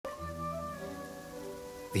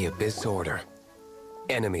The Abyss Order.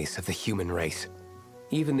 Enemies of the human race.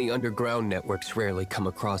 Even the underground networks rarely come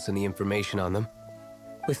across any information on them.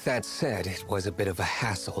 With that said, it was a bit of a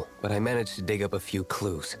hassle, but I managed to dig up a few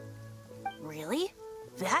clues. Really?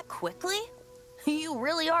 That quickly? You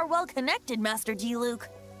really are well connected, Master Diluc.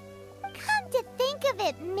 Come to think of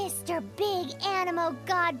it, Mr. Big Animo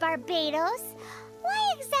God Barbados,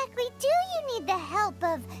 why exactly do you need the help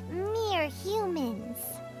of mere humans?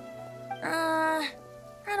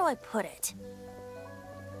 How do I put it?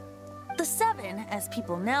 The Seven, as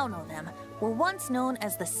people now know them, were once known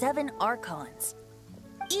as the Seven Archons.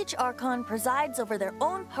 Each Archon presides over their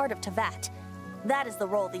own part of Teyvat. That is the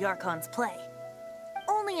role the Archons play.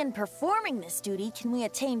 Only in performing this duty can we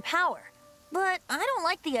attain power. But I don't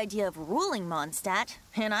like the idea of ruling Mondstadt,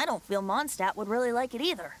 and I don't feel Mondstadt would really like it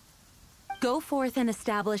either. Go forth and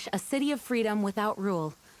establish a city of freedom without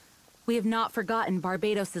rule. We have not forgotten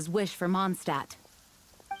Barbados's wish for Mondstadt.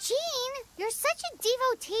 Jean, you're such a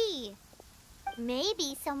devotee.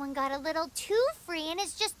 Maybe someone got a little too free and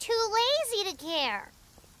is just too lazy to care.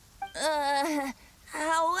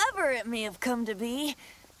 However it may have come to be,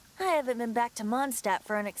 I haven't been back to Mondstadt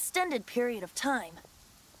for an extended period of time.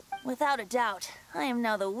 Without a doubt, I am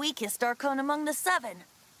now the weakest Archon among the Seven.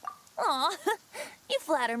 Aw, you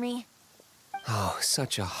flatter me. Oh,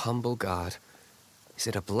 such a humble god. Is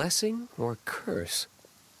it a blessing or a curse?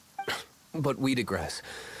 But we digress.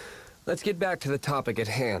 Let's get back to the topic at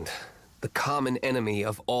hand. The common enemy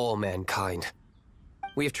of all mankind.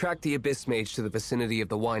 We have tracked the Abyss Mage to the vicinity of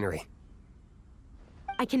the winery.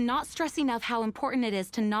 I cannot stress enough how important it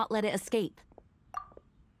is to not let it escape.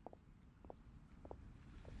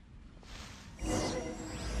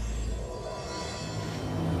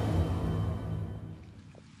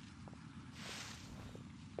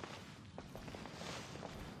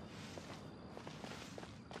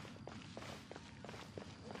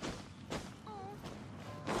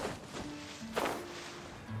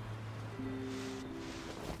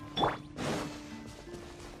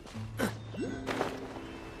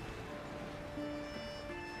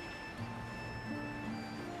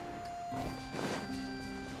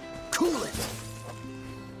 Cool it!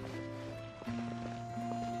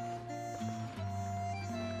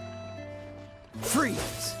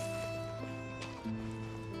 Freeze!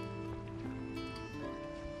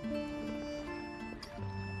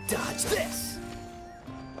 Dodge this!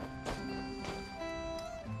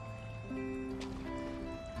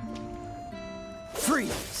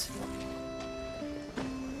 Freeze!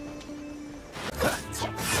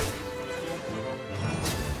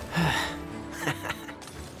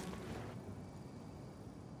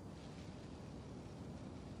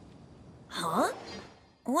 Huh?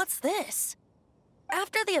 What's this?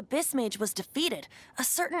 After the Abyss Mage was defeated, a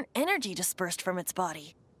certain energy dispersed from its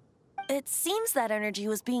body. It seems that energy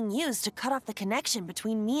was being used to cut off the connection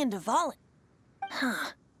between me and Dvalin.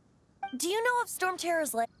 Huh. Do you know of Storm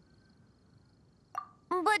Terror's lair?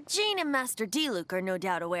 But Jean and Master Diluc are no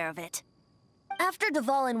doubt aware of it. After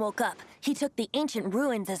Dvalin woke up, he took the ancient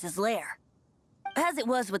ruins as his lair. As it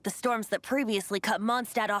was with the storms that previously cut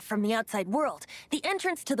Mondstadt off from the outside world, the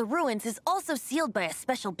entrance to the ruins is also sealed by a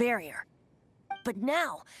special barrier. But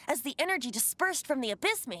now, as the energy dispersed from the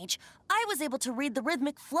Abyss Mage, I was able to read the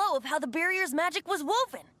rhythmic flow of how the barrier's magic was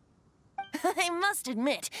woven. I must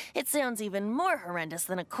admit, it sounds even more horrendous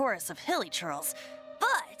than a chorus of hilly churls,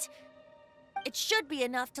 but it should be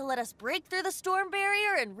enough to let us break through the storm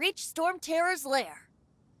barrier and reach Storm Terror's lair.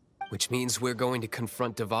 Which means we're going to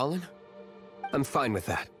confront Dvalin? I'm fine with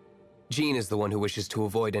that. Jean is the one who wishes to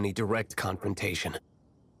avoid any direct confrontation.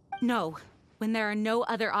 No. When there are no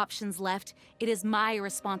other options left, it is my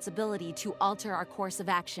responsibility to alter our course of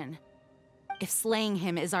action. If slaying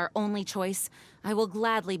him is our only choice, I will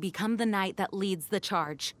gladly become the knight that leads the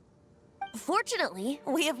charge. Fortunately,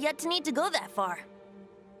 we have yet to need to go that far.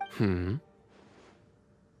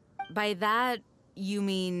 By that, you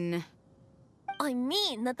mean... I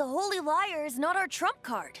mean that the Holy Liar is not our trump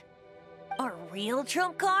card. Our real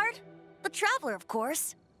trump card? The Traveler, of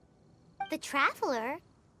course. The Traveler?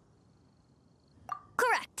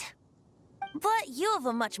 Correct. But you have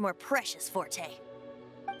a much more precious forte.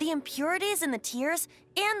 The impurities in the tears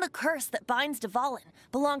and the curse that binds Dvalin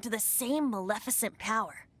belong to the same maleficent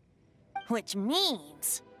power. Which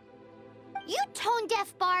means... You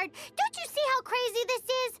tone-deaf bard! Don't you see how crazy this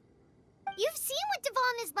is? You've seen what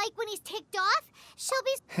Dvalin is like when he's ticked off. She'll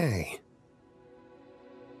be... Hey.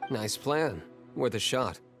 Nice plan. Worth a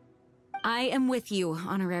shot. I am with you,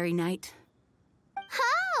 Honorary Knight.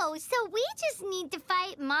 Oh, so we just need to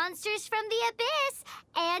fight monsters from the Abyss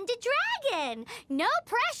and a dragon. No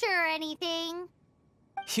pressure or anything.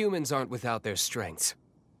 Humans aren't without their strengths.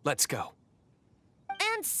 Let's go.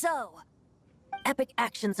 And so, epic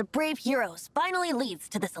actions of brave heroes finally leads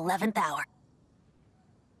to this 11th hour.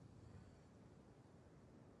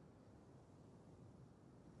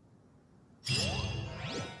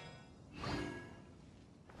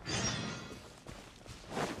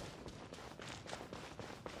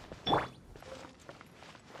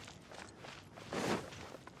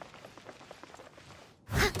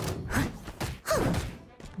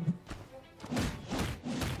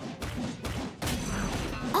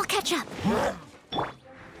 I'll catch up.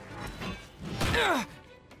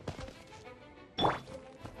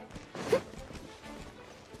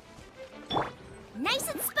 Nice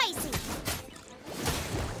and spicy.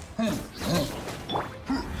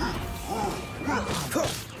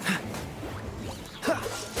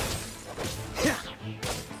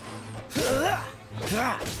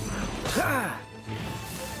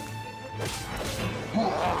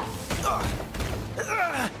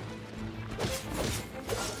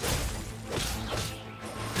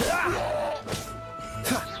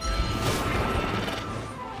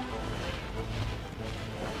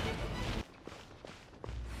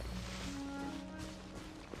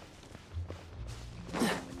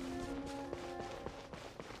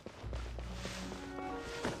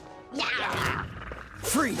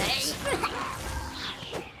 Freeze!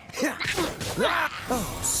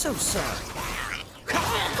 Oh, so sorry.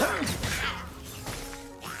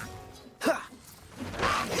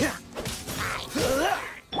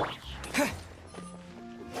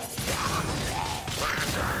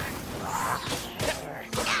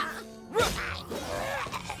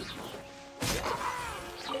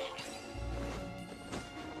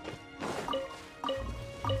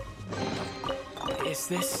 Is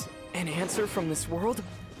this an answer from this world?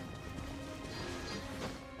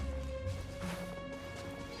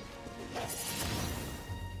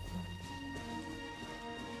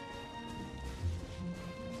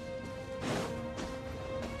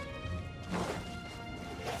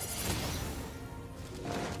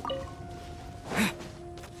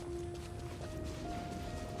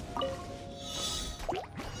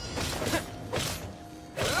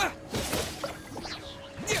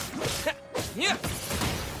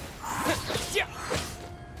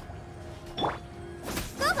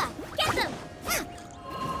 Boba, get them!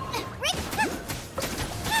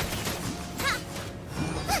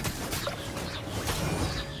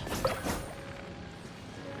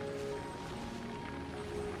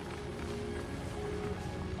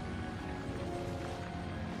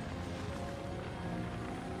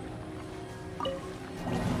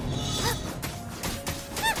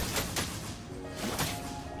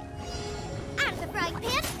 Out of the frying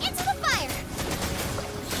pan, into the fire!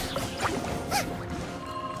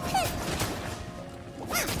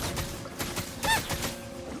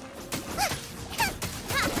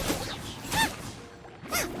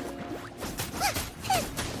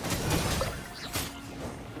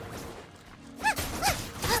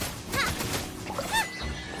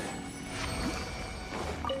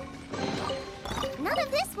 None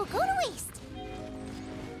of this will go to waste.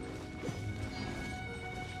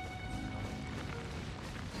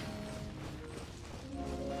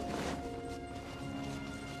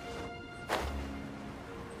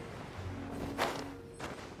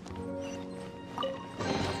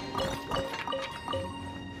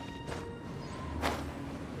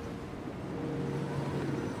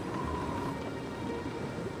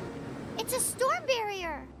 It's a storm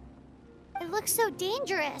barrier. It looks so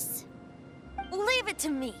dangerous. Leave it to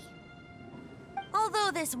me.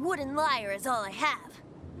 Although this wooden lyre is all I have.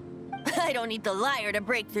 I don't need the lyre to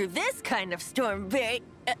break through this kind of storm wait,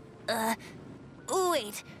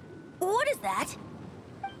 what is that?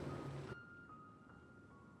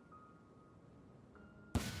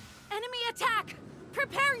 Enemy attack!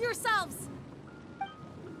 Prepare yourselves!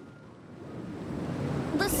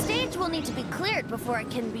 The stage will need to be cleared before I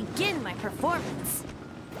can begin my performance.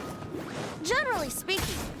 Generally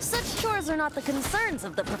speaking, such chores are not the concerns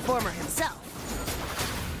of the performer himself.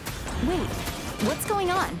 Wait, what's going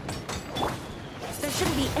on? There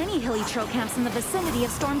shouldn't be any hilly tro camps in the vicinity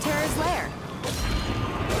of Storm Terror's lair.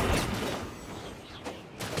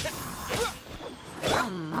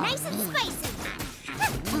 Nice and spicy.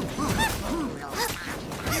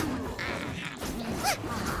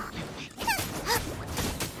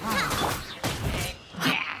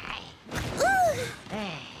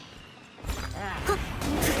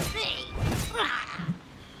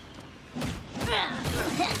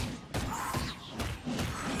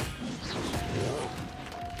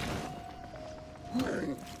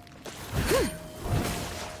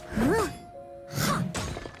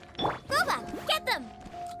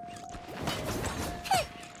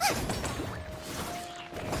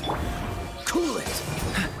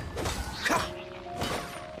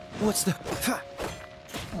 What's the...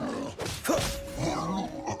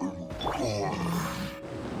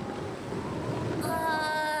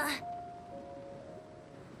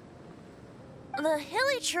 The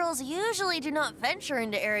hilly trolls usually do not venture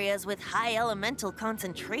into areas with high elemental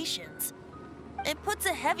concentrations. It puts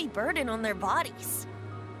a heavy burden on their bodies.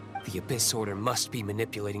 The Abyss Order must be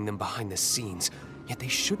manipulating them behind the scenes, yet they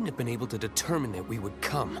shouldn't have been able to determine that we would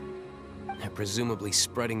come. They're presumably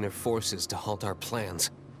spreading their forces to halt our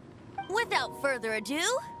plans. Without further ado,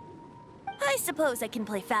 I suppose I can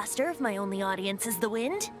play faster if my only audience is the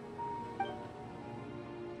wind.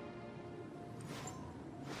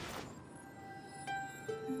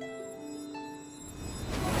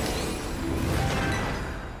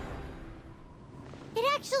 It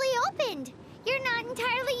actually opened! You're not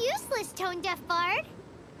entirely useless, Tone Deaf Bard.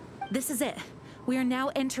 This is it. We are now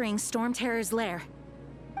entering Storm Terror's lair.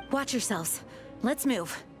 Watch yourselves. Let's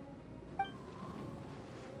move.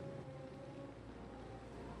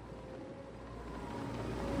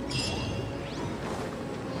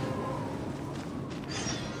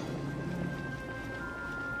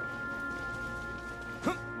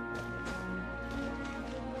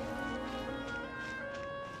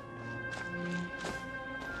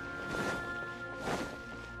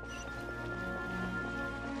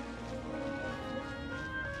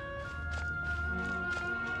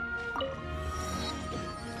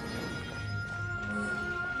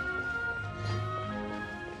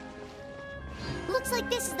 Looks like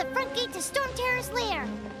this is the front gate to Storm Terror's lair.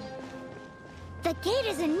 The gate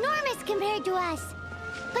is enormous compared to us.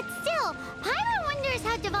 But still, Paimon wonders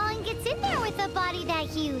how Dvalin gets in there with a body that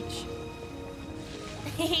huge.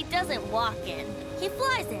 He doesn't walk in, he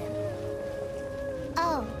flies in.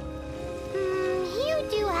 Oh. You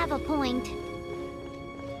do have a point.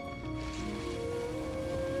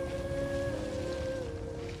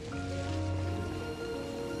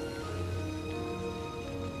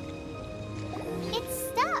 It's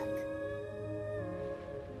stuck.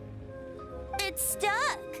 It's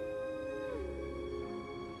stuck.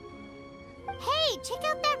 Hey, check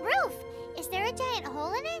out that roof. Is there a giant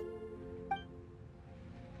hole in it?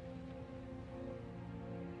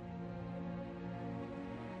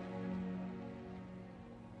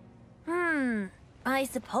 I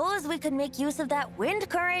suppose we could make use of that wind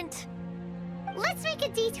current. Let's make a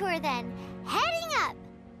detour then. Heading up.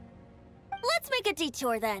 Let's make a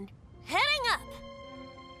detour then. Heading up.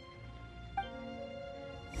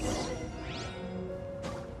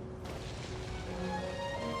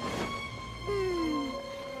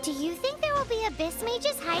 Do you think there will be abyss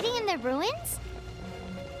mages hiding in the ruins?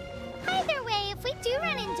 Either way, if we do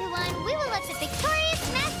run into one, we will let the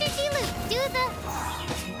victorious Master Diluc do the...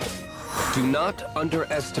 Do not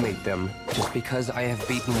underestimate them just because I have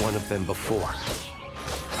beaten one of them before.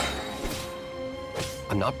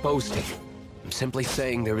 I'm not boasting. I'm simply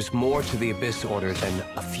saying there is more to the Abyss Order than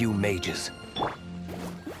a few mages.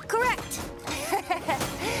 Correct.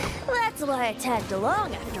 That's why I tagged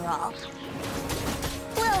along after all.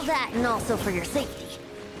 Well, that and also for your safety.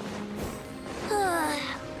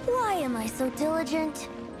 Why am I so diligent?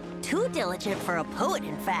 Too diligent for a poet,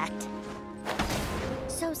 in fact.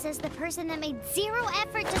 So says the person that made zero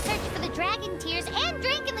effort to search for the dragon tears and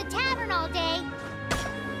drank in the tavern all day.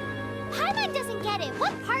 Paimon doesn't get it.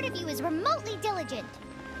 What part of you is remotely diligent?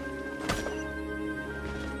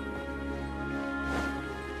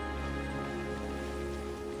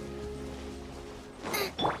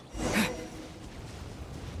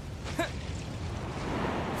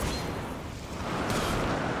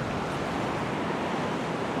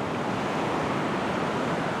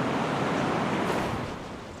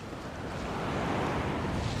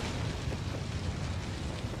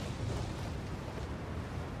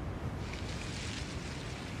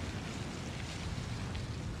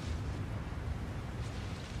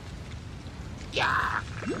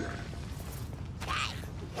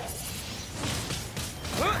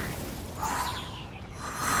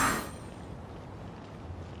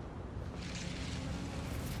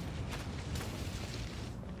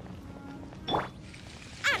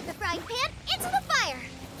 Out of the frying pan, into the fire!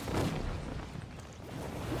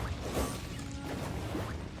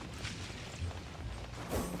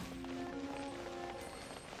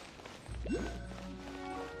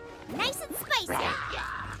 Nice and spicy!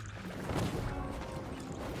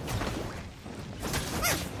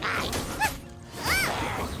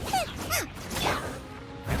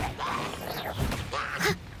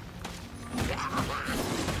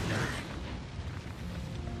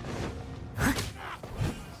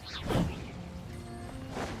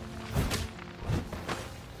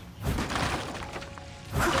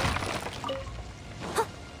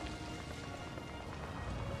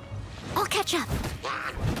 catch up.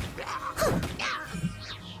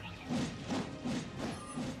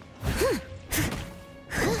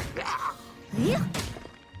 Yeah.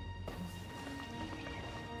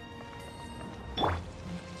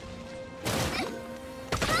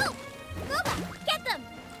 Help! Boba, get them!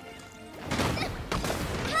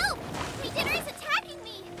 Help! My dinner is attacking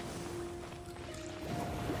me!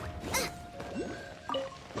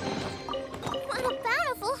 What a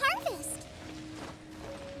bountiful harvest!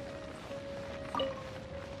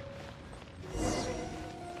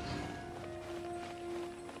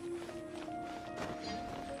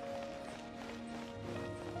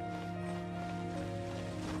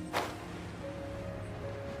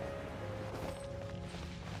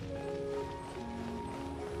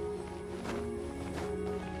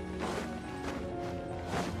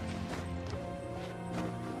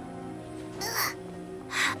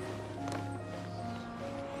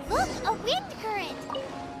 Look, a wind current!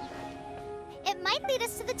 It might lead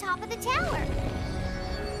us to the top of the tower.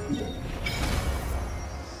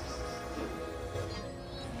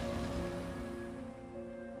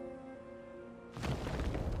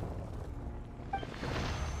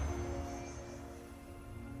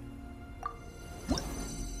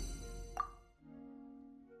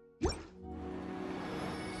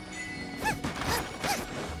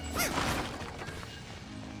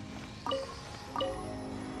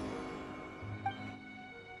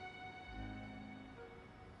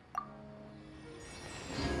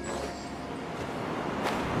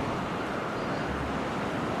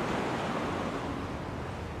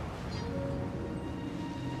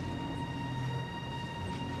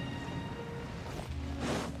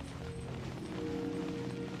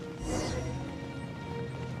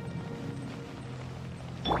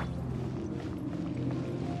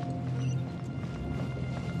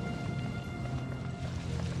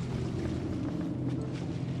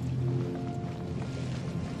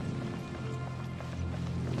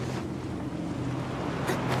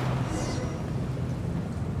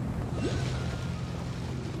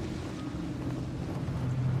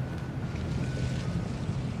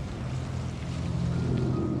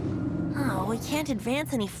 Oh, we can't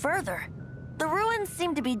advance any further. The ruins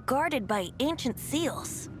seem to be guarded by ancient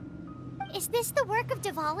seals. Is this the work of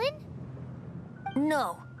Dvalin?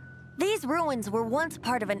 No. These ruins were once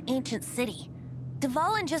part of an ancient city.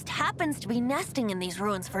 Dvalin just happens to be nesting in these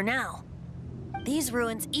ruins for now. These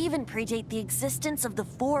ruins even predate the existence of the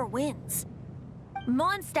Four Winds.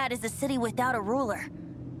 Mondstadt is a city without a ruler.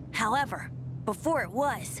 However, before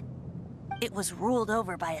it was ruled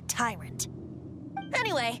over by a tyrant.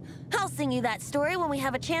 Anyway, I'll sing you that story when we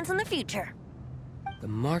have a chance in the future. The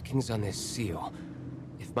markings on this seal.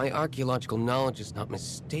 If my archaeological knowledge is not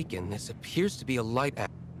mistaken, this appears to be a light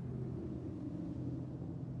act.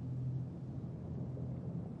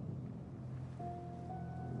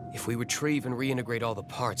 If we retrieve and reintegrate all the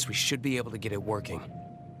parts, we should be able to get it working.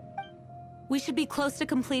 We should be close to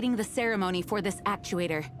completing the ceremony for this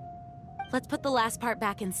actuator. Let's put the last part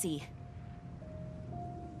back and see.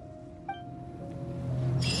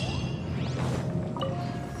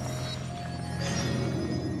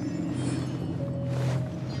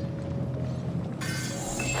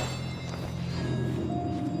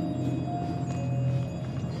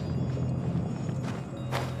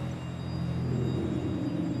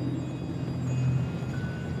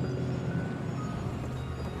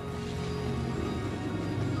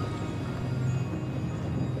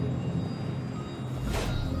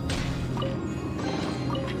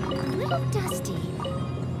 Dusty.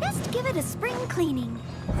 Best give it a spring cleaning.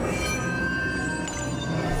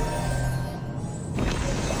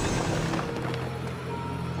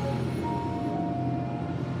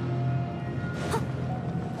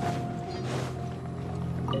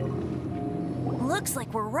 Looks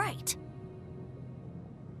like we're right.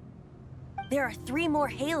 There are 3 more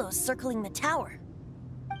halos circling the tower.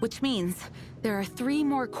 Which means there are 3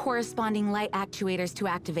 more corresponding light actuators to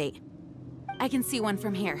activate. I can see one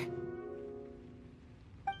from here.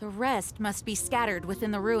 The rest must be scattered within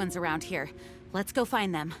the ruins around here. Let's go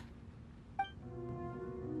find them.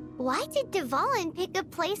 Why did Dvalin pick a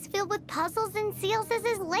place filled with puzzles and seals as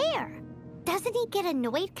his lair? Doesn't he get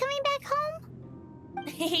annoyed coming back home?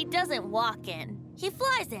 He doesn't walk in. He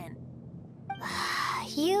flies in.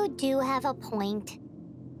 You do have a point.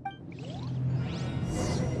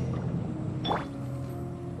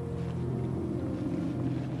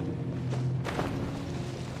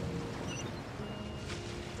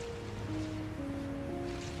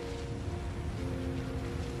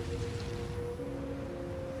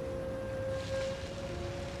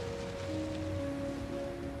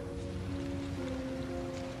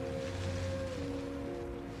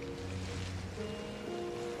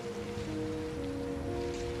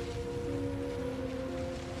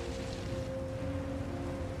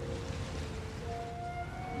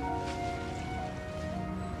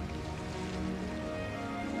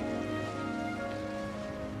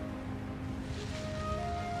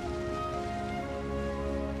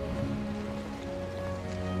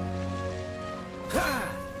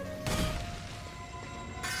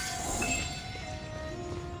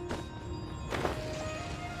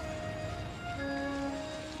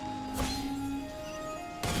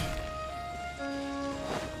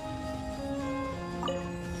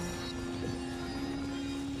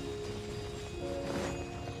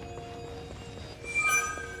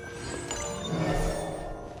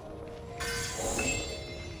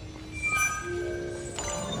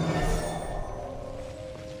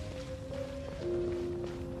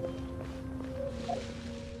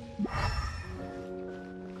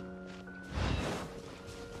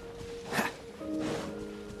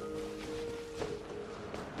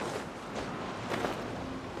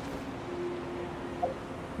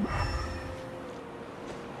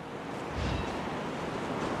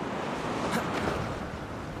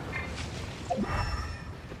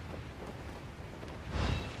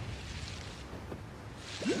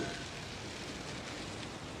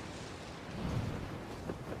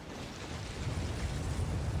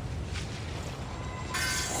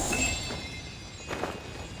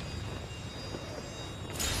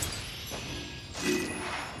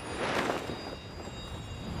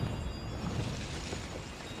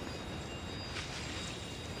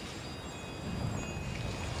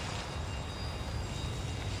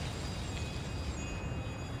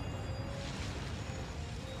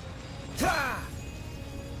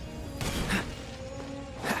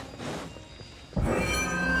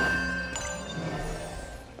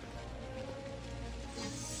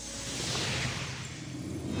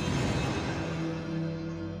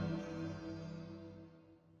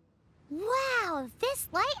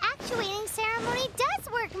 actuating ceremony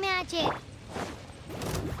does work magic.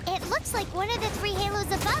 It looks like one of the 3 halos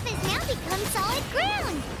above has now become solid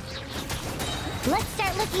ground. Let's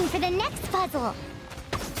start looking for the next puzzle.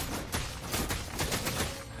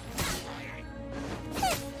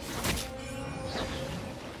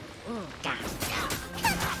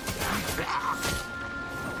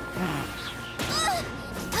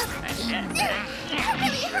 That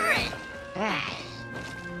really hurt!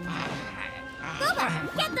 Booba,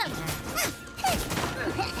 get them!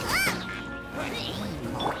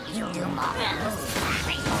 You do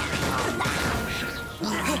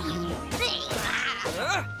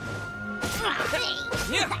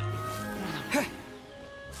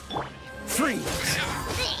Freeze!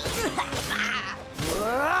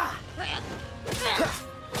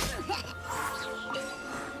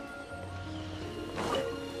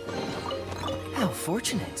 How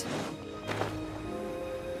fortunate.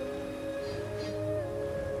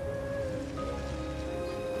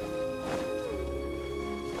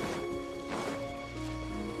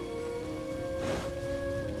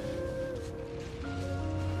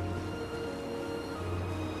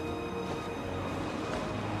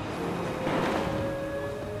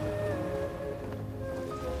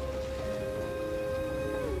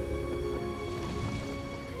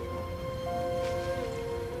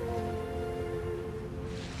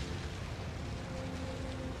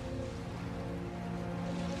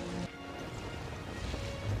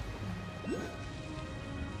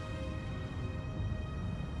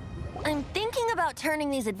 I'm thinking about turning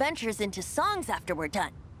these adventures into songs after we're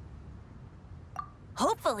done.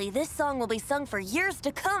 Hopefully, this song will be sung for years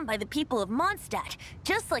to come by the people of Mondstadt,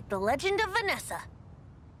 just like the legend of Vanessa.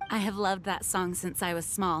 I have loved that song since I was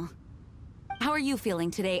small. How are you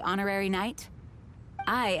feeling today, Honorary Knight?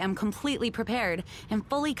 I am completely prepared and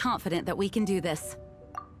fully confident that we can do this.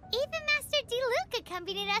 Even Master Diluc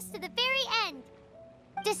accompanied us to the very end,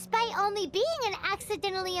 despite only being an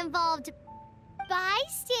accidentally involved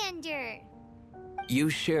bystander. You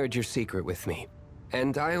shared your secret with me,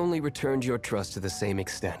 and I only returned your trust to the same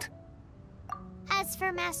extent. As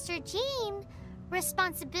for Master Jean,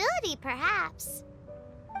 responsibility perhaps.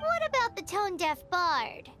 What about the tone-deaf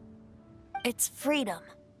bard? It's freedom.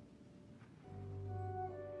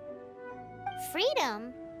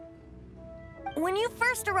 Freedom? When you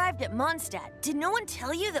first arrived at Mondstadt, did no one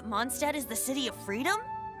tell you that Mondstadt is the city of freedom?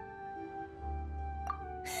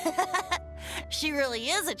 She really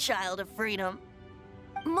is a child of freedom.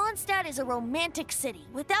 Mondstadt is a romantic city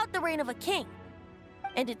without the reign of a king,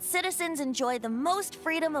 and its citizens enjoy the most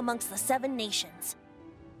freedom amongst the 7 nations.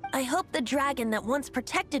 I hope the dragon that once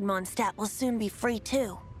protected Mondstadt will soon be free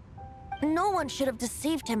too. No one should have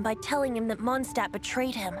deceived him by telling him that Mondstadt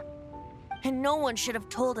betrayed him. And no one should have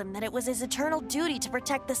told him that it was his eternal duty to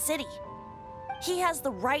protect the city. He has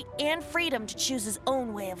the right and freedom to choose his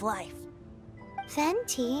own way of life.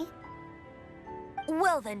 Venti?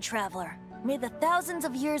 Well then, traveler, may the thousands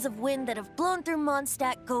of years of wind that have blown through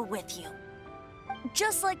Mondstadt go with you.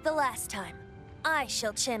 Just like the last time, I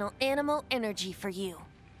shall channel animal energy for you.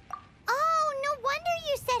 Oh, no wonder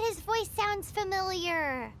you said his voice sounds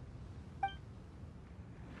familiar.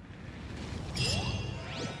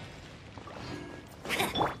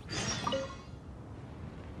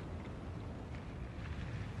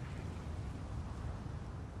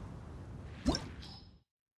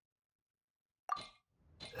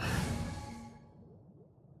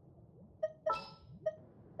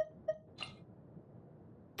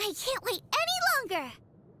 I can't wait any longer!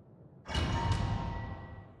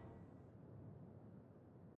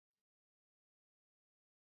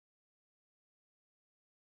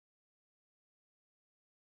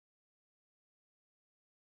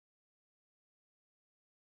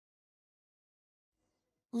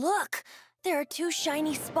 Look! There are 2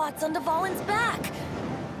 shiny spots on Dvalin's back!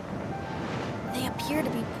 They appear to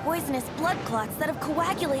be poisonous blood clots that have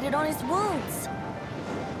coagulated on his wounds.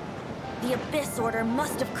 The Abyss Order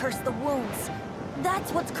must have cursed the wounds.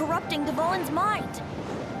 That's what's corrupting Dvalin's mind.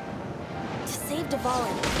 To save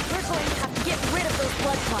Dvalin, we're going to have to get rid of those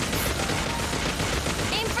blood clots.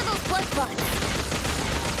 Aim for those blood clots!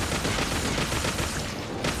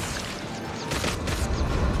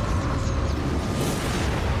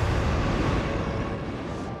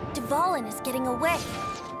 Dvalin is getting away,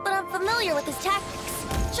 but I'm familiar with his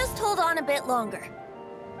tactics. Just hold on a bit longer.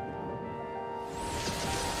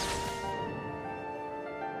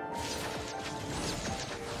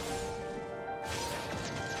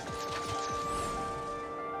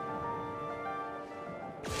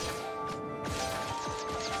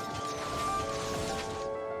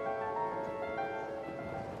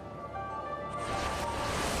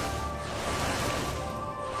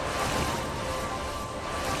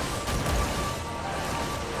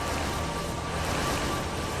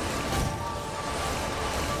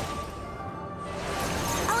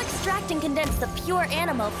 and condense the pure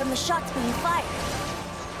animo from the shots being fired.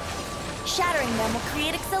 Shattering them will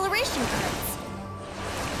create acceleration currents.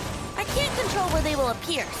 I can't control where they will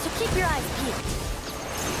appear, so keep your eyes peeled.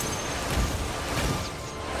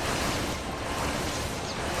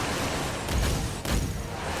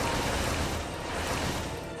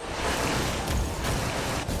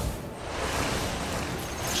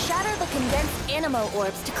 Shatter the condensed animo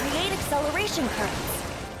orbs to create acceleration currents.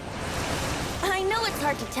 I know it's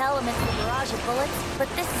hard to tell amidst the barrage of bullets, but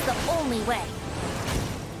this is the only way.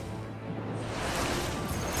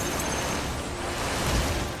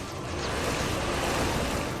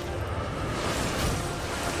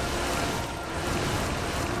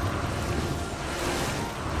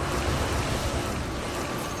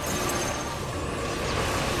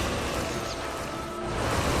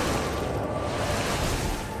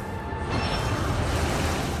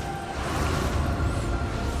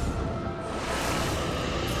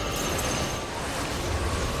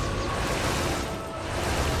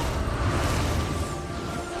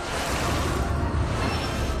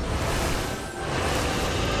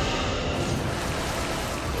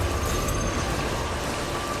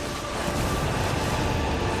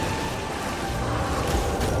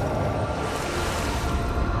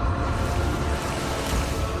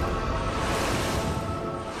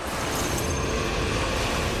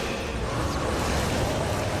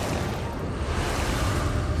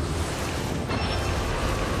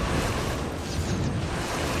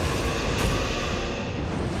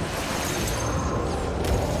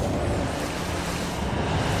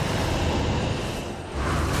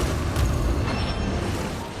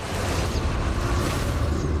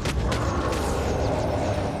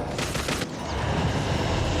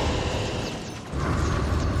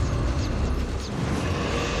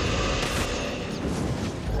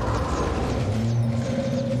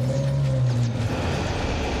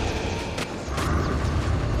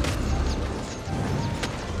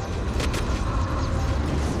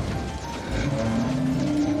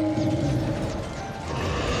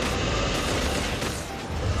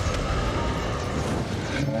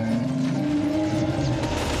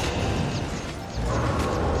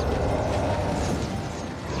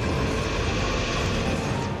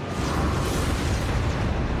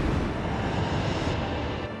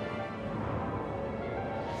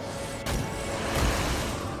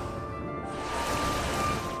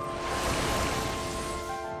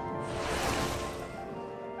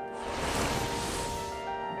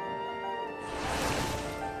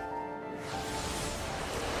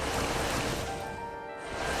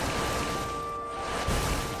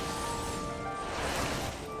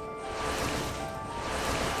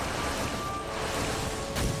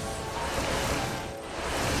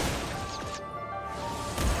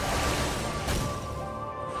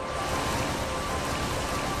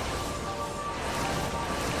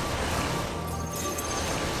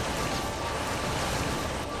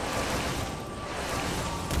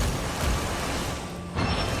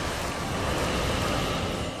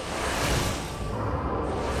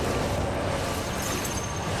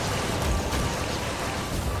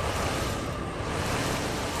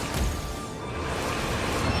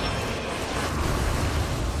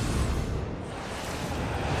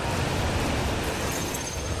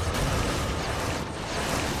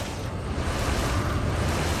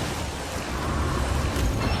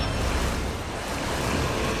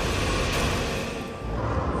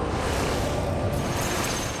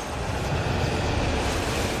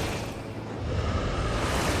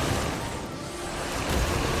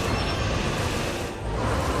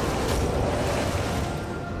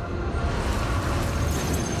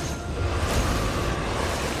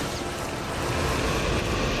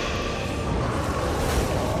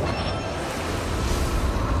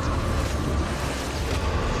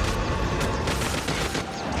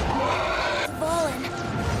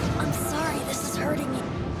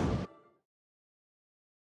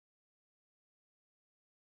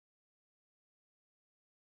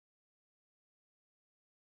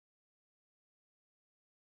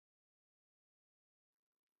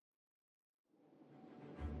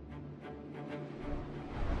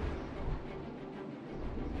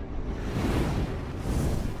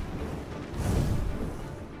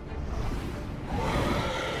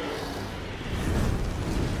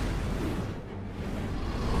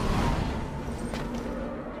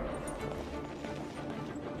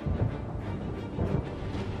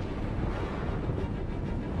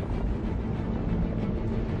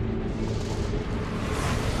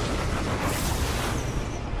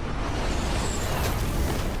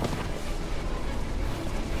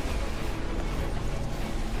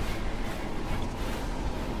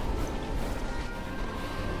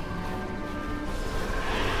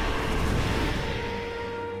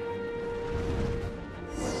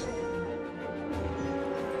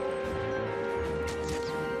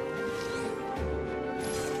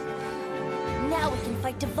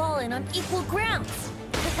 fight Dvalin on equal grounds.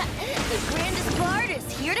 The grandest guard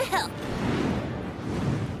is here to help.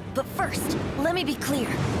 But first, let me be clear.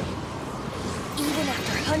 Even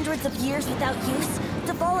after hundreds of years without use,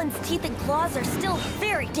 Dvalin's teeth and claws are still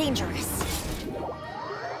very dangerous.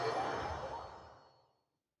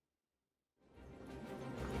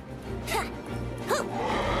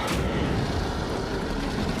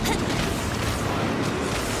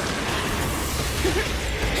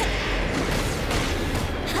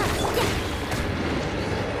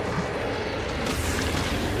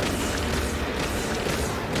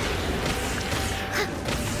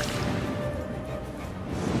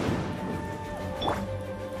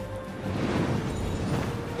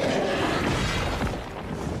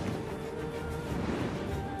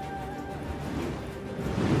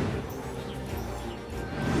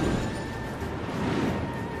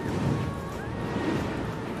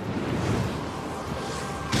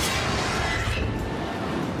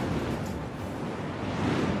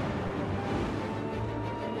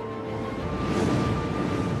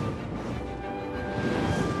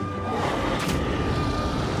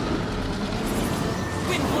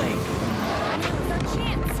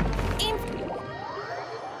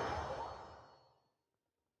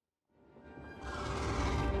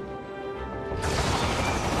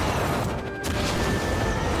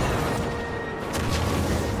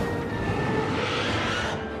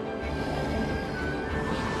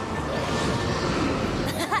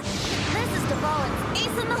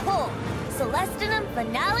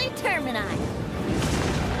 Finale Termini.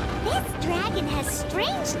 This dragon has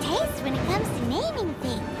strange taste when it comes to naming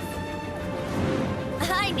things.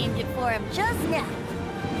 I named it for him just now.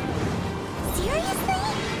 Seriously?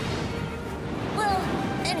 Well,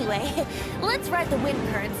 anyway, let's ride the wind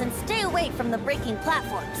currents and stay away from the breaking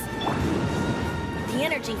platforms. The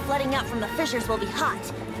energy flooding out from the fissures will be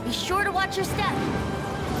hot. Be sure to watch your step.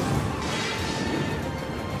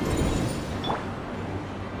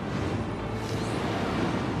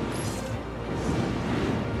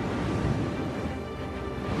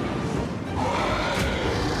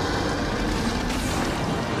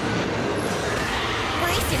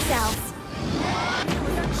 Yourselves. That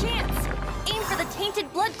was our chance. Aim for the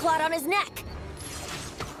tainted blood clot on his neck.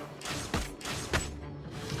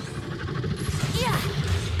 Yeah.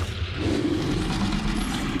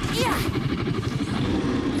 Yeah.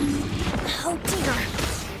 Oh dear.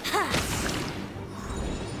 Ha.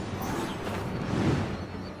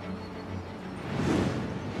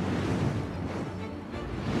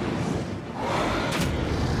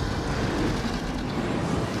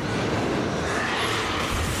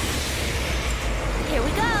 Here we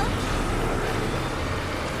go!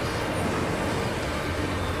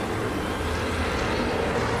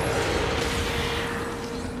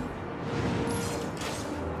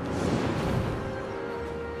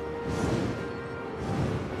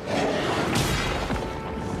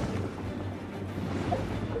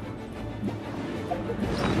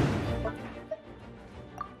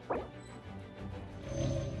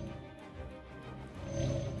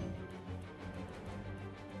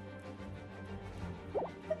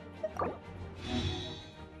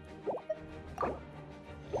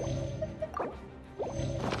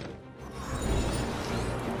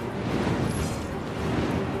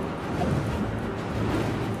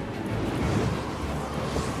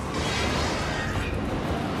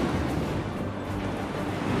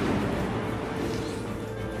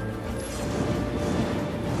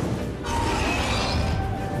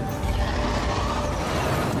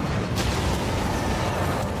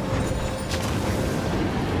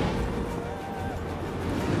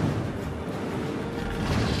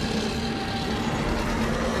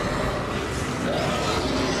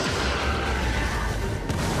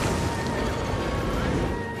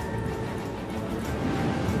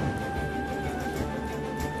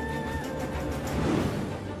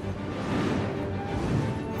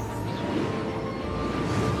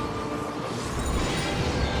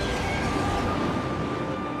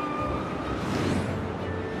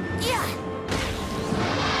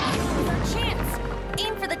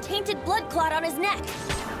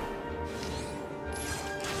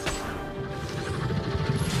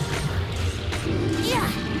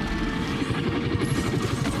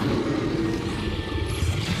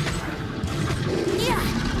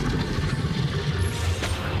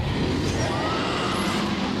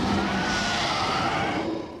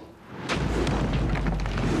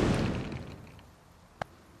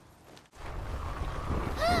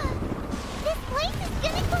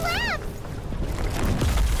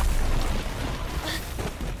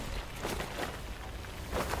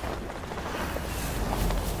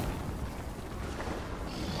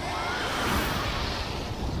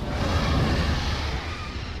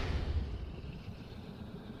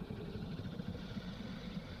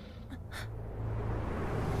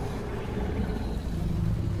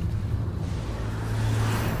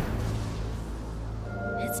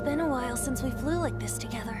 been a while since we flew like this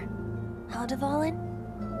together. Huh, Dvalin?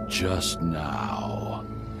 Just now.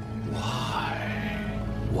 Why?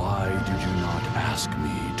 Why did you not ask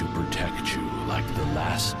me to protect you like the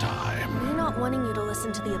last time? Me not wanting you to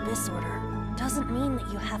listen to the Abyss Order doesn't mean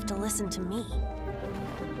that you have to listen to me.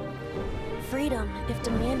 Freedom, if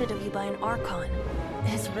demanded of you by an Archon,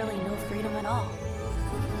 is really no freedom at all.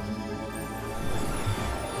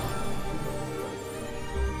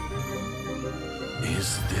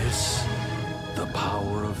 Is this the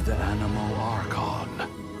power of the Animo Archon?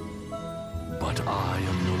 But I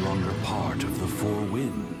am no longer part of the Four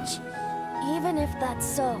Winds. Even if that's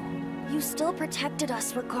so, you still protected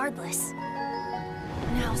us regardless.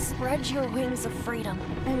 Now spread your wings of freedom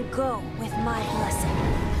and go with my blessing.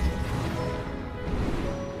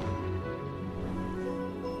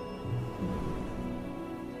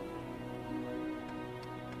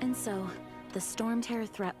 And so, the Storm Terror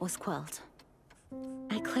threat was quelled.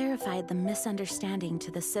 I clarified the misunderstanding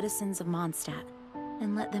to the citizens of Mondstadt,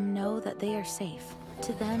 and let them know that they are safe.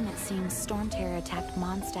 To them, it seems Storm Terror attacked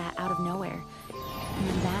Mondstadt out of nowhere, and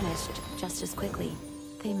then vanished just as quickly.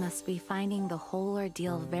 They must be finding the whole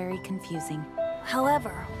ordeal very confusing.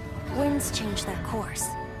 However, winds change their course.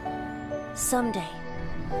 Someday,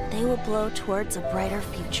 they will blow towards a brighter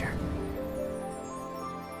future.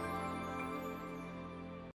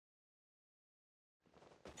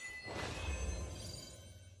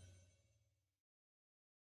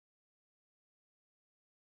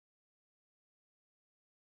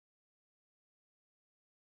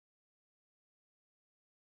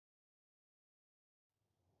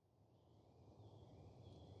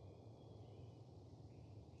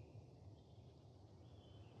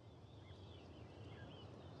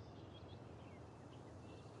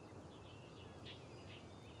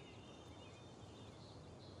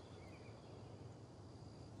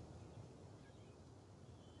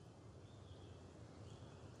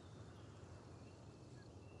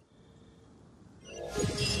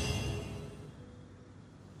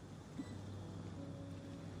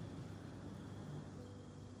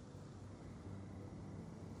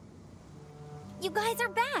 You guys are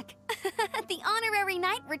back! The honorary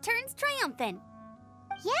knight returns triumphant.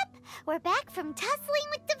 Yep, we're back from tussling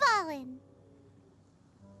with Dvalin.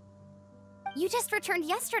 You just returned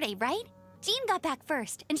yesterday, right? Jean got back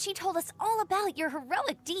first, and she told us all about your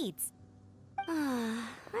heroic deeds.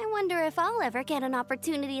 I wonder if I'll ever get an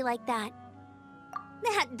opportunity like that.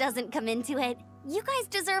 That doesn't come into it. You guys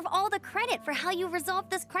deserve all the credit for how you resolved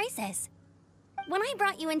this crisis. When I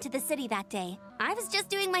brought you into the city that day, I was just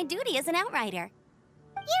doing my duty as an outrider.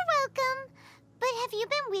 You're welcome. But have you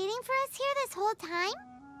been waiting for us here this whole time?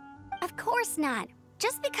 Of course not.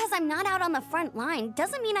 Just because I'm not out on the front line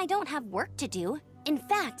doesn't mean I don't have work to do. In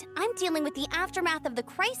fact, I'm dealing with the aftermath of the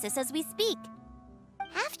crisis as we speak.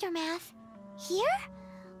 Aftermath? Here?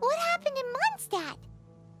 What happened in Mondstadt?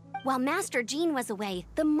 While Master Jean was away,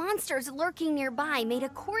 the monsters lurking nearby made a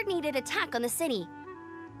coordinated attack on the city.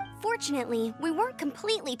 Fortunately, we weren't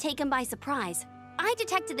completely taken by surprise. I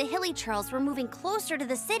detected the Hilly Churls were moving closer to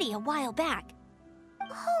the city a while back.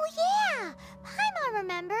 Oh yeah! Paimon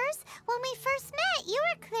remembers. When we first met, you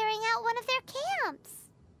were clearing out one of their camps.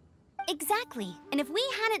 Exactly. And if we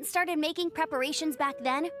hadn't started making preparations back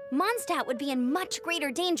then, Mondstadt would be in much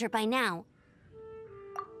greater danger by now.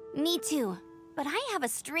 Me too. But I have a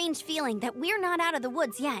strange feeling that we're not out of the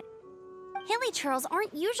woods yet. Hilly Churls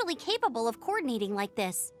aren't usually capable of coordinating like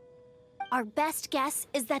this. Our best guess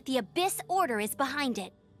is that the Abyss Order is behind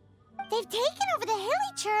it. They've taken over the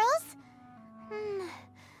Hilly Churls?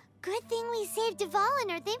 Good thing we saved Dvalin,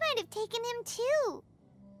 or they might have taken him too.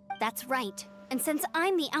 That's right. And since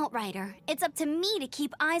I'm the Outrider, it's up to me to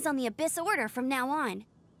keep eyes on the Abyss Order from now on.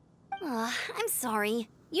 I'm sorry.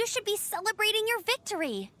 You should be celebrating your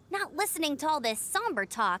victory, not listening to all this somber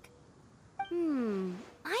talk.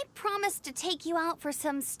 I promised to take you out for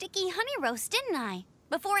some sticky honey roast, didn't I?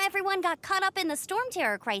 Before everyone got caught up in the Storm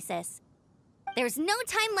Terror crisis. There's no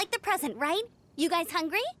time like the present, right? You guys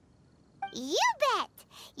hungry? You bet!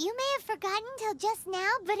 You may have forgotten till just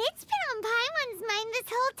now, but it's been on Paimon's mind this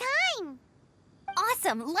whole time.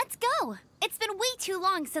 Awesome, let's go! It's been way too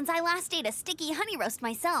long since I last ate a sticky honey roast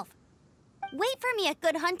myself. Wait for me at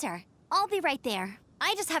Good Hunter. I'll be right there.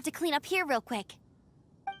 I just have to clean up here real quick.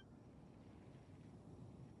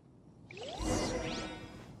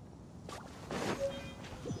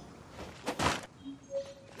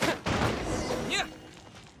 Yeah.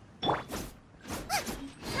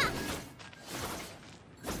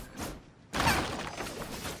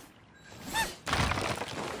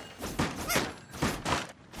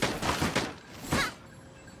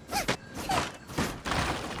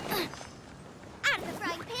 Out of the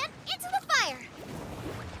frying pan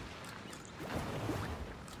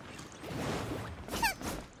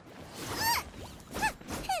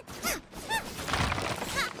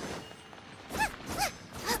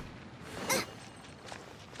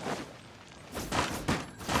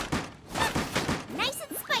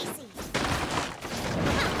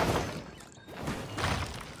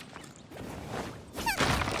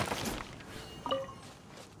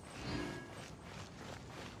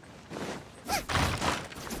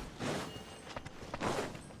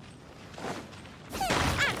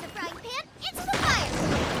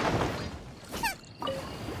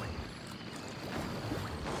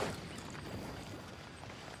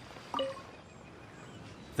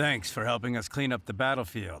Thanks for helping us clean up the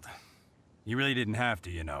battlefield. You really didn't have to,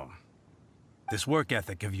 you know. This work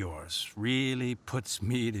ethic of yours really puts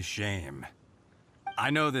me to shame. I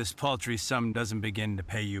know this paltry sum doesn't begin to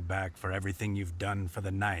pay you back for everything you've done for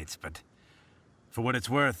the Knights, but for what it's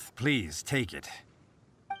worth, please take it.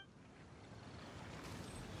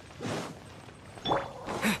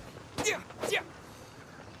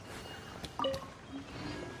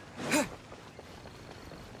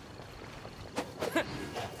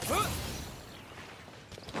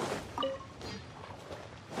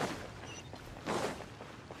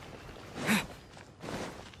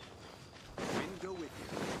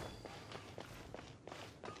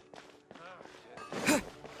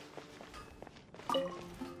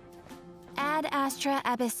 Ad Astra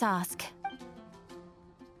Abyssosk.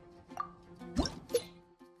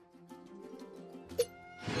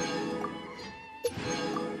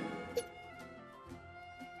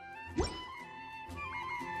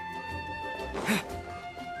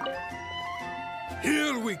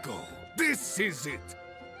 Here we go. This is it.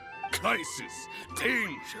 Crisis,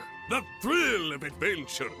 danger, the thrill of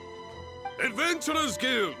adventure. Adventurers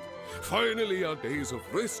Guild. Finally, our days of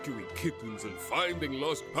rescuing kittens and finding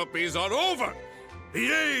lost puppies are over. The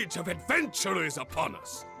age of adventure is upon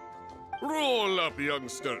us. Roll up,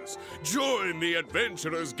 youngsters. Join the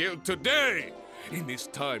Adventurers Guild today. In this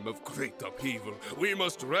time of great upheaval, we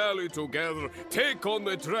must rally together, take on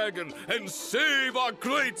the dragon, and save our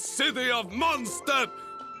great city of Mondstadt!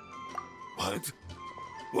 What?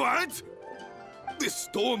 What? The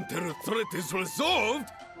Storm Terror threat is resolved?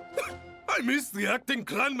 I missed the acting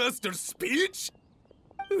clanmaster's speech?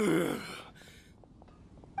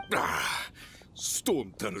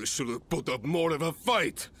 Storm Terror should have put up more of a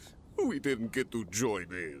fight. We didn't get to join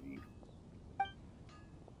in.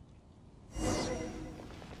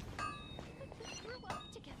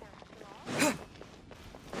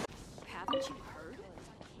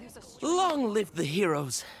 Long live the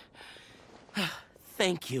heroes.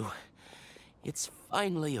 Thank you. It's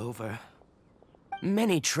finally over.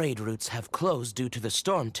 Many trade routes have closed due to the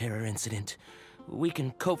Storm Terror incident. We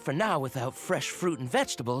can cope for now without fresh fruit and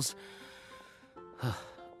vegetables.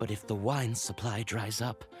 But if the wine supply dries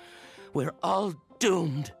up, we're all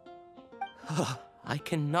doomed. I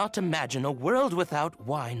cannot imagine a world without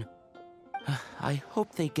wine. I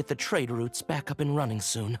hope they get the trade routes back up and running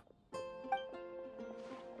soon.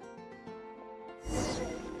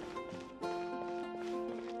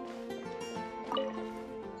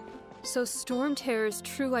 So Storm Terror's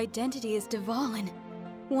true identity is Dvalin,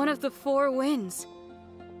 one of the Four Winds.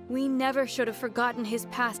 We never should have forgotten his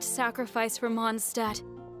past sacrifice for Mondstadt.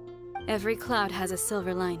 Every cloud has a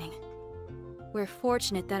silver lining. We're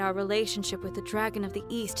fortunate that our relationship with the Dragon of the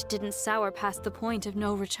East didn't sour past the point of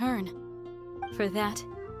no return. For that,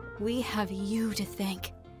 we have you to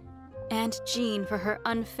thank. And Jean for her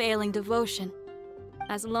unfailing devotion.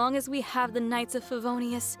 As long as we have the Knights of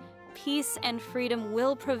Favonius, peace and freedom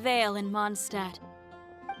will prevail in Mondstadt.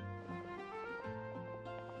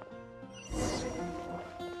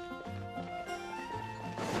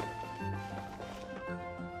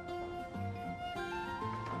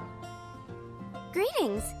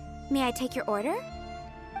 Greetings. May I take your order?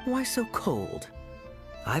 Why so cold?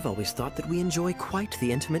 I've always thought that we enjoy quite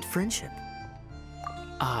the intimate friendship.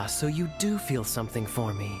 Ah, so you do feel something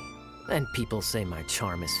for me. And people say my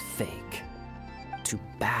charm is fake. To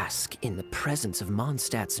bask in the presence of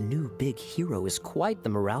Mondstadt's new big hero is quite the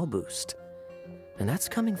morale boost. And that's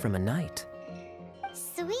coming from a knight.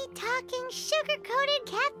 Sweet-talking, sugar-coated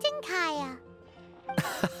Captain Kaya.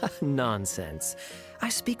 Nonsense. I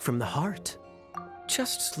speak from the heart.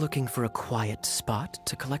 Just looking for a quiet spot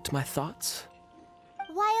to collect my thoughts.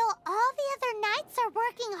 While all the other knights are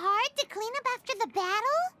working hard to clean up after the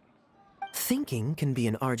battle? Thinking can be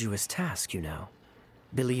an arduous task, you know.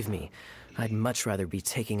 Believe me, I'd much rather be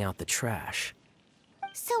taking out the trash.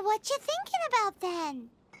 So what you thinking about then?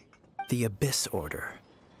 The Abyss Order.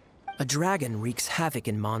 A dragon wreaks havoc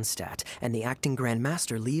in Mondstadt, and the acting Grand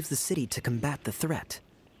Master leaves the city to combat the threat.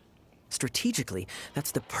 Strategically,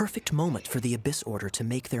 that's the perfect moment for the Abyss Order to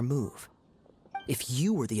make their move. If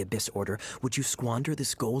you were the Abyss Order, would you squander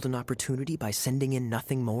this golden opportunity by sending in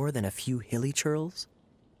nothing more than a few hilly churls?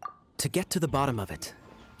 To get to the bottom of it,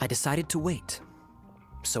 I decided to wait.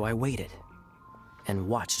 So I waited, and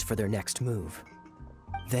watched for their next move.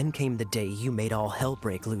 Then came the day you made all hell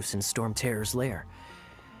break loose in Storm Terror's lair.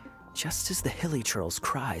 Just as the hilly churls'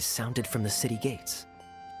 cries sounded from the city gates.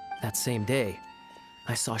 That same day,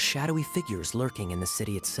 I saw shadowy figures lurking in the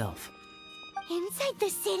city itself. Inside the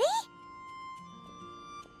city?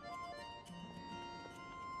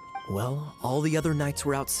 Well, all the other knights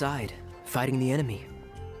were outside, fighting the enemy.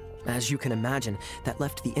 As you can imagine, that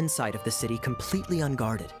left the inside of the city completely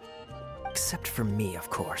unguarded. Except for me, of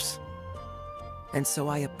course. And so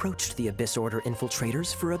I approached the Abyss Order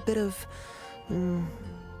infiltrators for a bit of,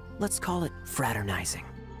 let's call it fraternizing.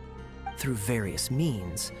 Through various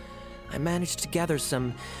means, I managed to gather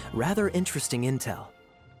some rather interesting intel.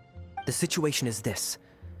 The situation is this.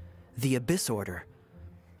 The Abyss Order,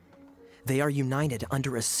 they are united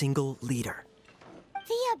under a single leader.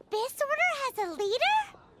 The Abyss Order has a leader?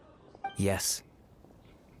 Yes.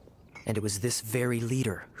 And it was this very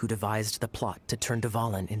leader who devised the plot to turn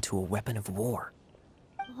Dvalin into a weapon of war.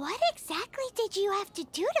 What exactly did you have to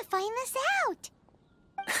do to find this out?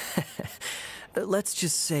 Let's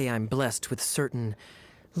just say I'm blessed with certain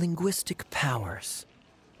linguistic powers.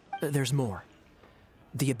 There's more.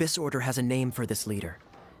 The Abyss Order has a name for this leader.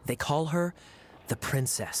 They call her the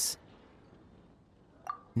Princess.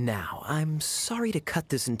 Now, I'm sorry to cut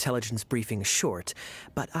this intelligence briefing short,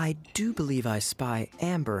 but I do believe I spy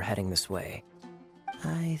Amber heading this way.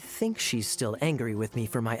 I think she's still angry with me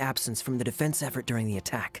for my absence from the defense effort during the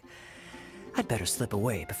attack. I'd better slip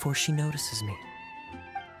away before she notices me.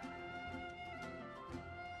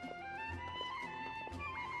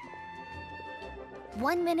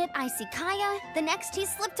 One minute I see Kaya, the next he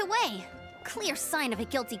slipped away. Clear sign of a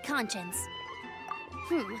guilty conscience.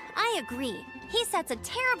 I agree. He sets a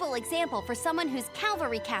terrible example for someone who's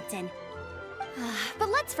cavalry captain. But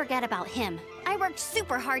let's forget about him. I worked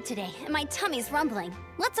super hard today, and my tummy's rumbling.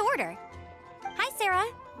 Let's order. Hi, Sarah.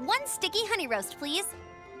 1 sticky honey roast, please.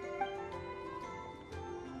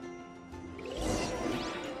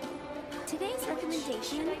 Today's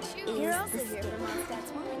recommendation is You're also here for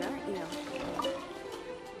Mondstadt's wine, aren't you?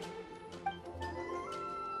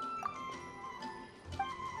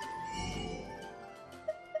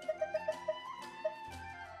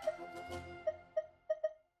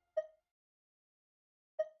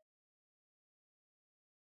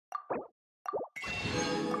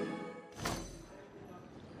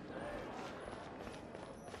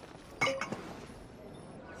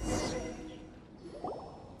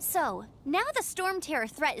 So, now the Storm Terror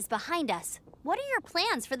threat is behind us. What are your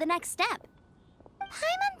plans for the next step?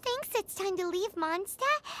 Paimon thinks it's time to leave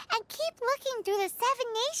Mondstadt and keep looking through the 7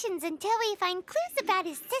 nations until we find clues about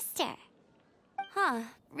his sister. Huh,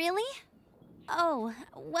 really? Oh,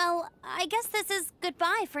 well, I guess this is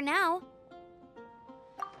goodbye for now.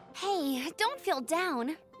 Hey, don't feel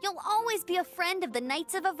down. You'll always be a friend of the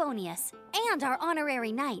Knights of Avonius, and our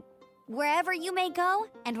honorary knight. Wherever you may go,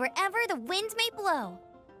 and wherever the wind may blow.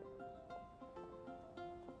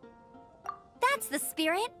 That's the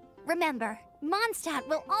spirit. Remember, Mondstadt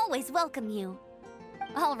will always welcome you.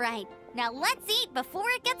 All right, now let's eat before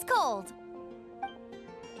it gets cold.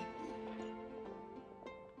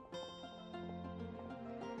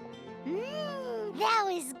 That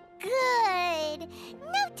was good.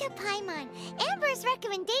 Note to Paimon, Amber's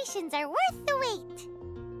recommendations are worth the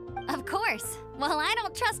wait. Of course. Well, I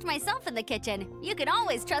don't trust myself in the kitchen. You can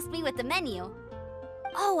always trust me with the menu.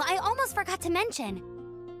 Oh, I almost forgot to mention.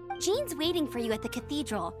 Jean's waiting for you at the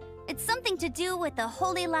cathedral. It's something to do with the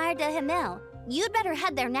Holy Lyre de Himmel. You'd better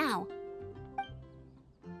head there now.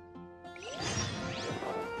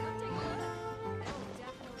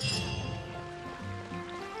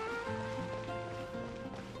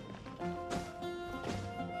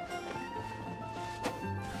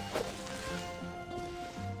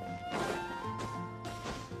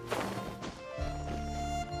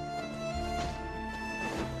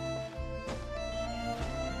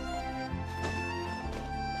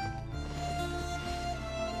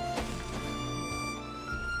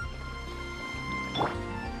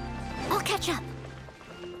 I'll catch up.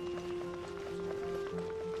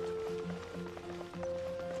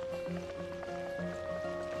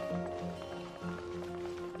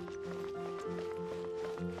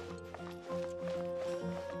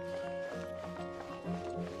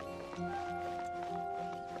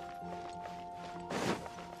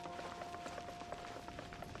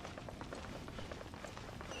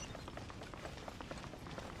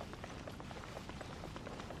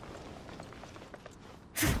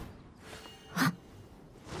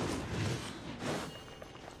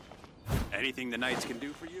 Anything the Knights can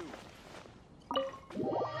do for you?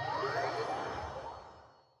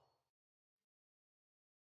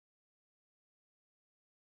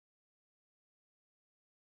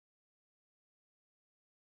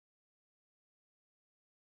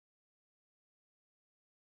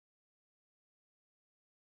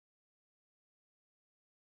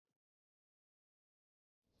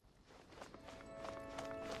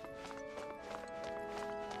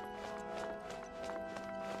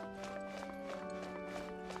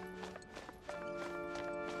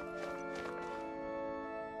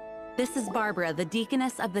 This is Barbara, the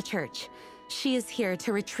deaconess of the church. She is here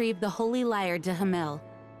to retrieve the Holy Lyre de Hamel.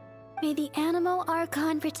 May the Animo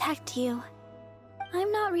Archon protect you.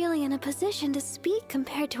 I'm not really in a position to speak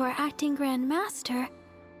compared to our acting Grand Master,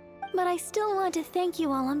 but I still want to thank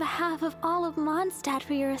you all on behalf of all of Mondstadt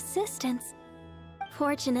for your assistance.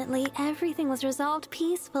 Fortunately, everything was resolved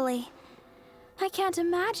peacefully. I can't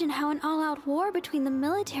imagine how an all-out war between the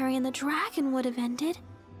military and the dragon would have ended.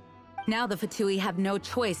 Now the Fatui have no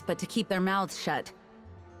choice but to keep their mouths shut.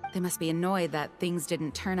 They must be annoyed that things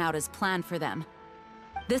didn't turn out as planned for them.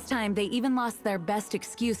 This time, they even lost their best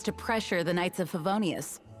excuse to pressure the Knights of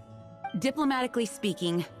Favonius. Diplomatically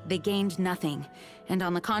speaking, they gained nothing, and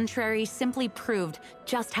on the contrary, simply proved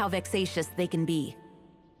just how vexatious they can be.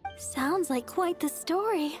 Sounds like quite the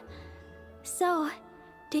story. So,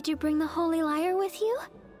 did you bring the Holy Lyre with you?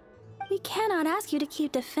 We cannot ask you to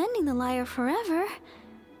keep defending the lyre forever.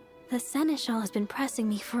 The Seneschal has been pressing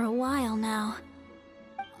me for a while now.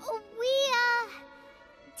 We,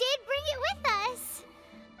 did bring it with us.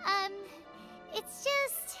 It's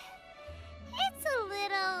just... it's a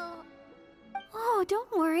little... Oh, don't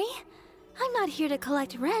worry. I'm not here to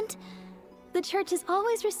collect rent. The church has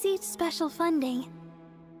always received special funding.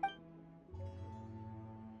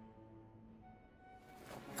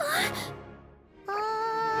 The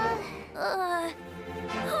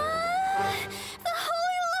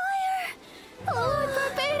Holy Lyre! Lord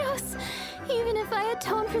Barbados! Even if I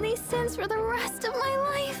atone for these sins for the rest of my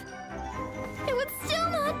life, it would still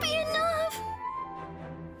not be enough!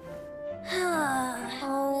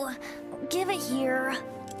 Oh, give it here.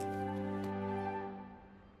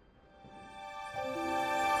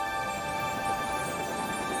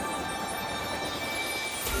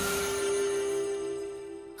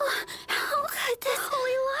 How could this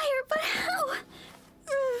Holy Lyre, but how?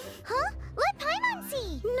 Huh? Let Paimon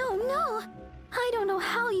see! No. I don't know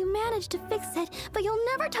how you managed to fix it, but you'll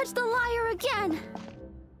never touch the lyre again!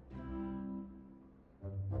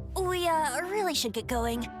 We, really should get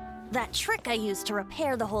going. That trick I used to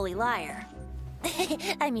repair the Holy Lyre.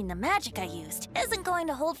 I mean, the magic I used isn't going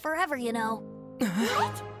to hold forever, you know.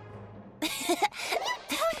 What?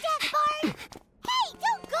 Tone-deaf Bard! Hey,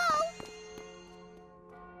 don't go!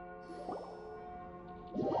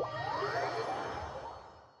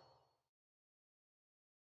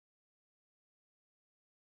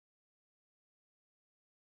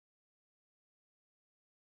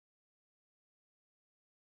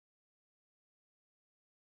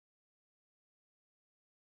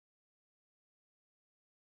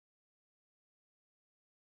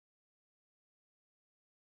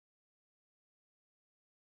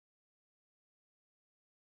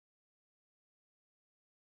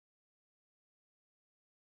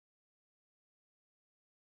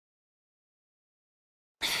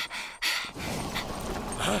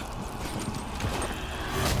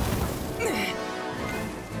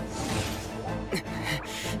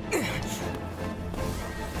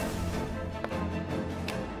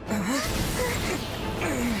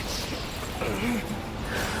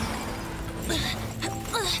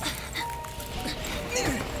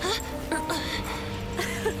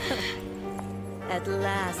 At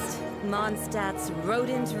last, Mondstadt's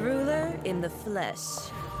rodent ruler in the flesh.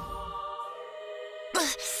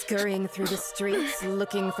 Scurrying through the streets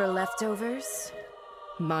looking for leftovers?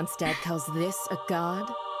 Mondstadt calls this a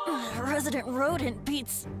god? Resident rodent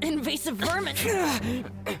beats invasive vermin.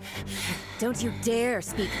 Don't you dare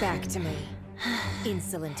speak back to me,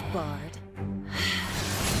 insolent bard.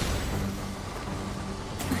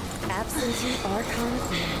 Absentee Archon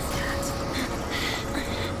of Mondstadt.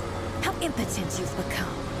 How impotent you've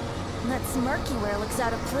become. That smirk you wear looks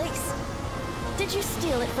out of place. Did you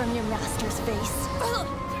steal it from your master's face?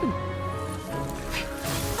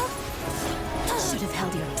 Should have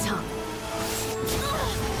held your tongue.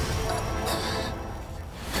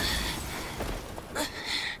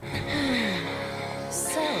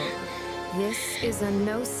 So, this is a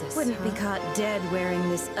gnosis. Wouldn't be caught dead wearing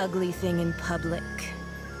this ugly thing in public.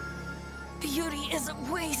 Beauty is a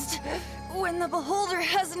waste when the beholder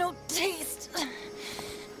has no taste.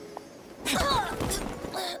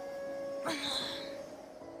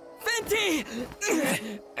 Venti!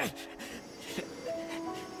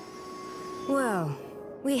 Well,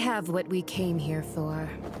 we have what we came here for.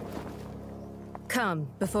 Come,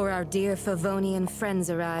 before our dear Favonian friends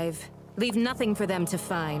arrive. Leave nothing for them to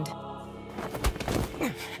find.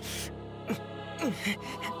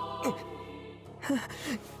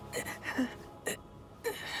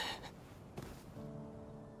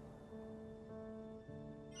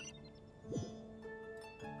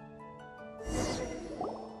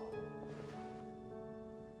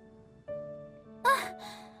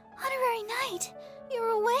 right. You're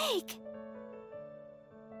awake.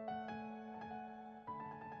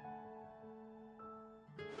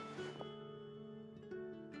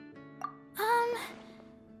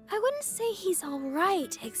 I wouldn't say he's all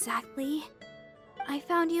right, exactly. I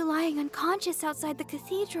found you lying unconscious outside the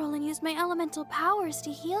cathedral and used my elemental powers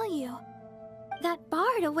to heal you. That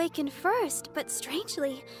bard awakened first, but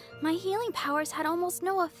strangely, my healing powers had almost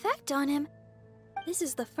no effect on him. This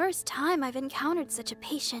is the first time I've encountered such a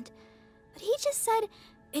patient, but he just said,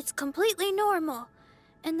 "It's completely normal,"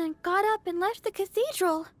 and then got up and left the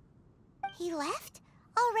cathedral. He left?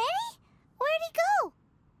 Already? Where'd he go?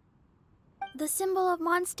 The symbol of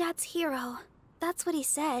Mondstadt's hero. That's what he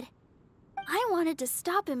said. I wanted to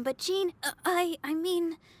stop him, but Jean, I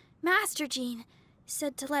mean, Master Jean,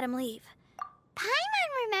 said to let him leave. Paimon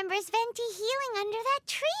remembers Venti healing under that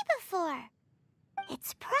tree before.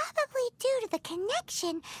 It's probably due to the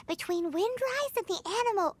connection between Windrise and the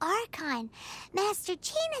Animal Archon. Master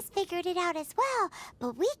Jean has figured it out as well,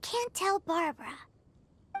 but we can't tell Barbara.